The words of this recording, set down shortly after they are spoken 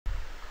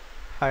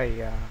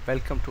Hi,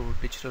 welcome to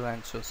Digital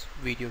Answers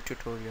video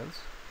tutorials.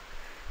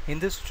 In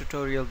this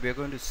tutorial, we are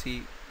going to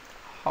see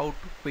how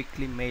to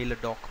quickly mail a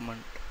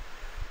document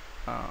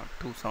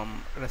to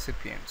some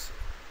recipients.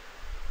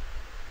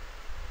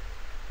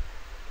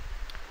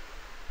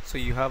 So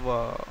you have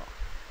a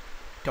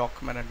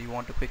document and you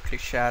want to quickly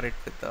share it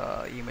with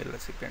the email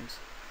recipients.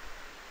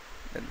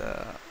 Then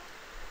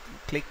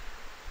click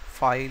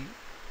File.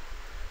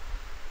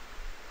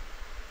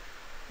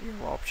 You have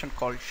an option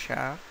called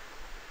Share.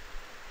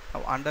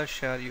 Now under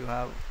Share you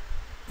have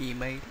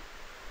Email.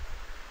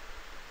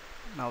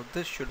 Now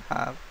this should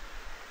have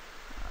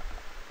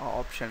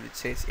option which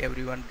says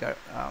everyone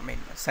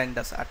send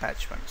us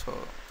attachment,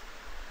 so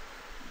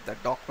the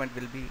document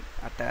will be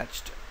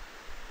attached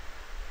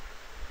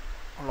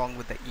along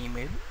with the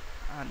email,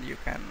 and you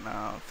can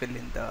fill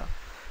in the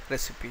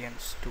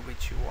recipients to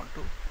which you want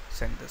to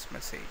send this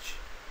message.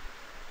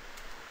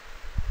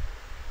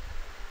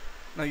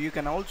 Now you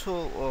can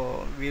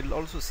also we'll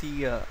also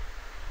see a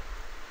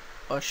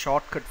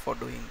shortcut for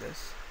doing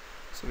this,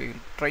 so we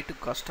will try to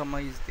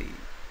customize the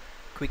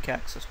quick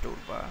access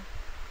toolbar.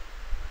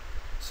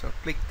 So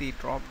click the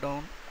drop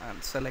down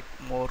and select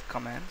more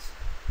commands.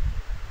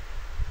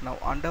 Now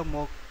under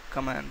more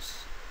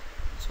commands,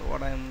 so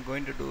what I'm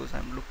going to do is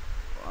I'm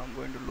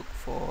going to look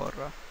for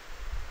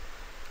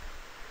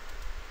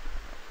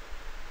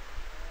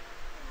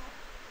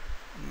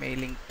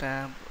mailing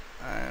tab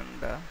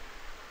and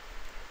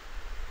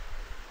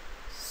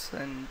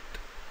sent.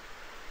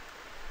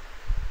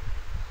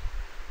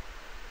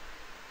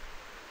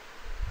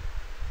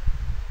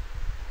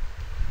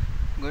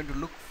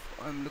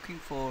 I'm looking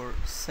for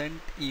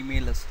sent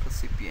email as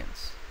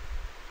recipients.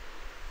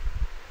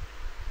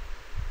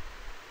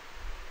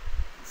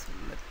 So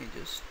let me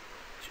just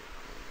check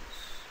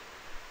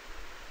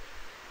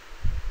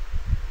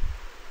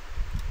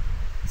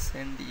this.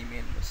 Send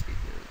email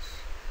messages.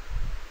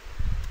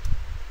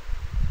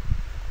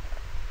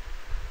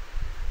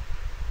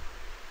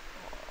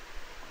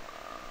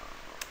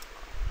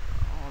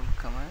 All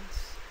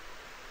commands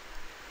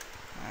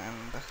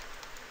and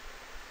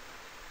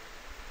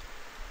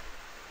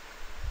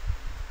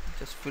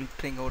just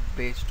filtering out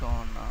based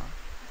on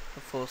the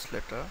first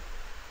letter.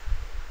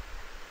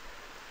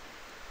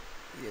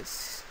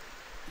 Yes,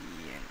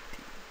 ENT.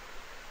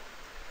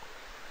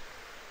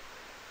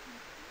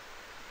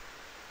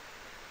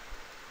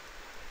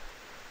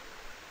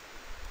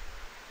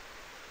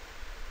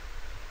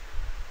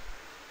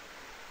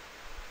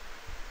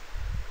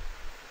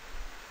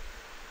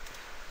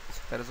 So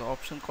there is an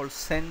option called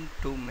send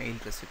to mail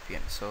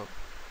recipient, so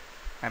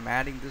I'm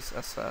adding this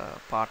as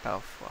a part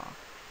of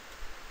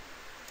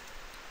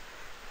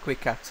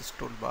quick access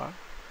toolbar,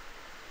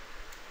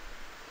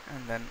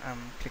 and then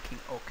I'm clicking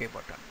OK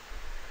button.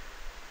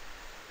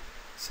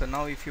 So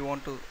now if you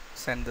want to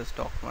send this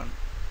document,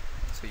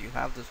 so you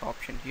have this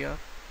option here.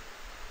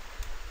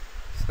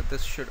 So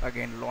this should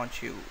again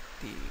launch you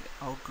the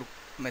Outlook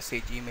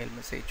email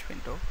message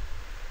window,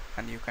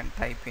 and you can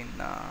type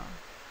in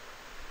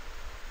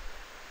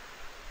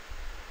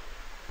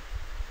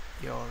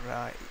your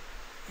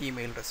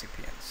email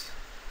recipients.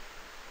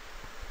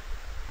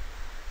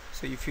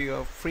 So if you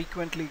are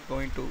frequently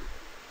going to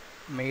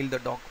mail the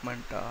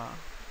document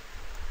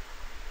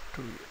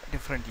to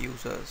different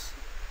users,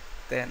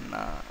 then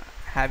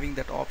having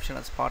that option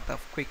as part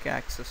of quick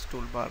access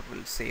toolbar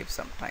will save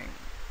some time.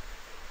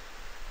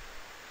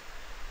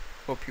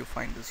 Hope you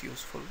find this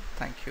useful.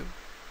 Thank you.